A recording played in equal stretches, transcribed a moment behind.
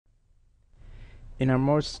In our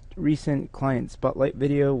most recent client spotlight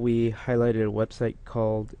video, we highlighted a website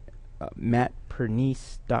called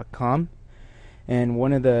mattpernice.com, and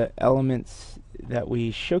one of the elements that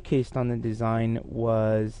we showcased on the design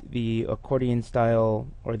was the accordion style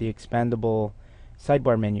or the expandable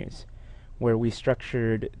sidebar menus, where we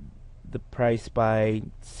structured the price by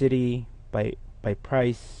city, by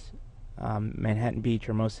price, Manhattan Beach,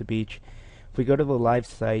 Hermosa Beach. If we go to the live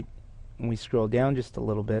site and we scroll down just a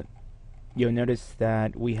little bit, you'll notice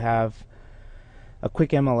that we have a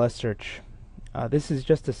quick MLS search. This is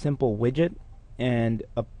just a simple widget, and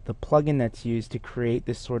the plugin that's used to create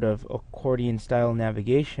this sort of accordion style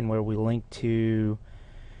navigation where we link to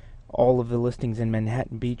all of the listings in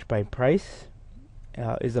Manhattan Beach by price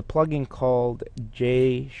is a plugin called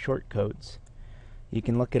J Shortcodes. You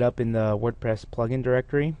can look it up in the WordPress plugin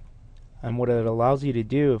directory, and what it allows you to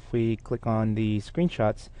do, if we click on the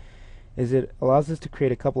screenshots, is it allows us to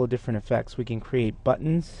create a couple of different effects. We can create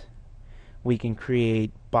buttons, we can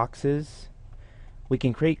create boxes, we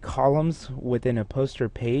can create columns within a poster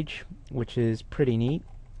page, which is pretty neat.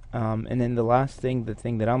 And then the last thing, the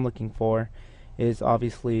thing that I'm looking for, is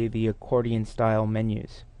obviously the accordion style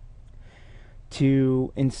menus.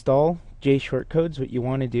 To install J Shortcodes, what you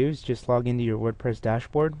want to do is just log into your WordPress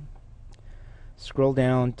dashboard, scroll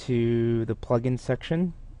down to the plugin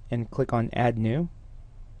section and click on Add New.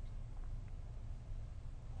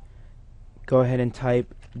 Go ahead and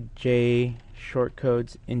type J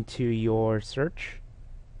Shortcodes into your search.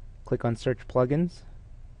 Click on Search Plugins,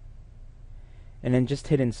 and then just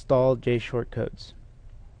hit Install J Shortcodes.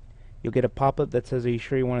 You'll get a pop-up that says, "Are you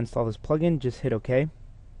sure you want to install this plugin?" Just hit OK,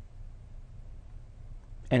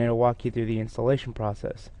 and it'll walk you through the installation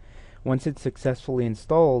process. Once it's successfully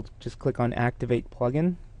installed, just click on Activate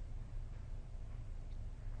Plugin,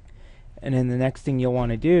 and then the next thing you'll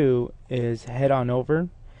want to do is head on over.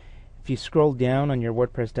 If you scroll down on your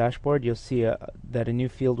WordPress dashboard, you'll see that a new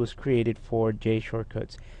field was created for J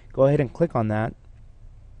Shortcodes. Go ahead and click on that.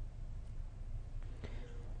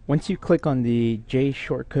 Once you click on the J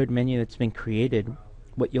Shortcode menu that's been created,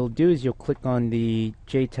 what you'll do is you'll click on the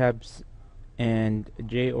J tabs and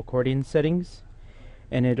J accordion settings,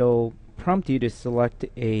 and it'll prompt you to select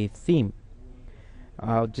a theme.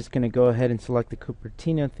 I'm just going to go ahead and select the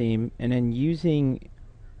Cupertino theme, and then using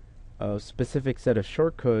a specific set of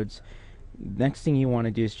shortcodes, next thing you want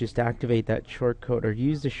to do is just activate that shortcode or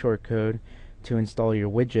use the shortcode to install your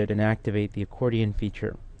widget and activate the accordion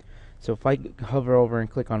feature. So if I hover over and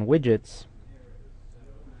click on widgets,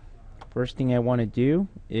 first thing I want to do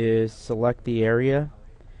is select the area,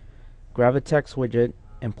 grab a text widget,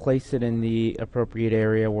 and place it in the appropriate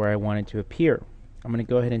area where I want it to appear. I'm going to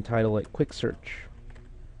go ahead and title it Quick Search.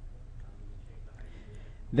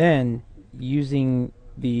 Then, using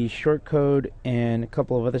the shortcode and a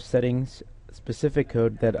couple of other settings, specific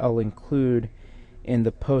code that I'll include in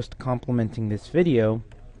the post complementing this video,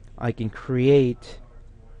 I can create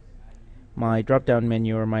my drop-down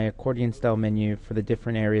menu or my accordion style menu for the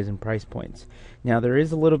different areas and price points. Now there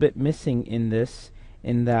is a little bit missing in this,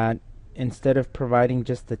 in that instead of providing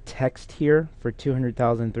just the text here for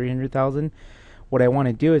 200,000, 300,000, what I want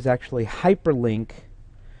to do is actually hyperlink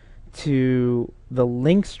to the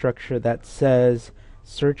link structure that says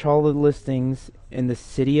search all the listings in the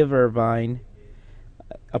city of Irvine,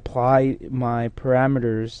 apply my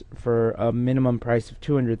parameters for a minimum price of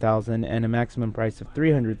 200,000 and a maximum price of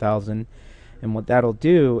 300,000, and what that'll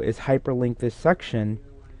do is hyperlink this section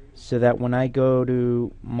so that when I go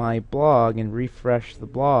to my blog and refresh the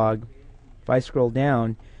blog, if I scroll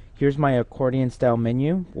down, here's my accordion style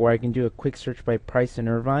menu where I can do a quick search by price in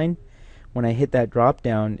Irvine. When I hit that drop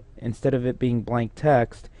down, instead of it being blank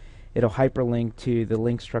text, it'll hyperlink to the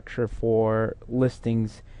link structure for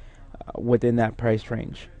listings within that price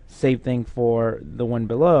range. Same thing for the one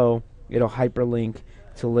below, it'll hyperlink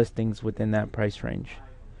to listings within that price range.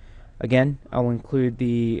 Again, I'll include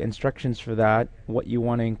the instructions for that, what you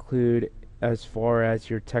want to include as far as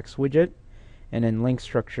your text widget, and then link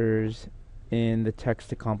structures in the text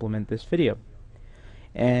to complement this video.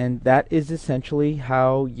 And that is essentially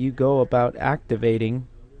how you go about activating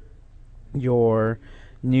your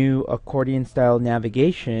new accordion style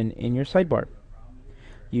navigation in your sidebar.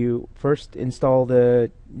 You first install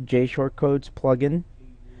the J Shortcodes plugin,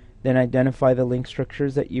 then identify the link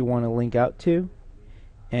structures that you want to link out to,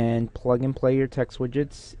 and plug and play your text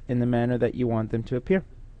widgets in the manner that you want them to appear.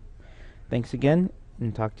 Thanks again,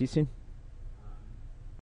 and talk to you soon.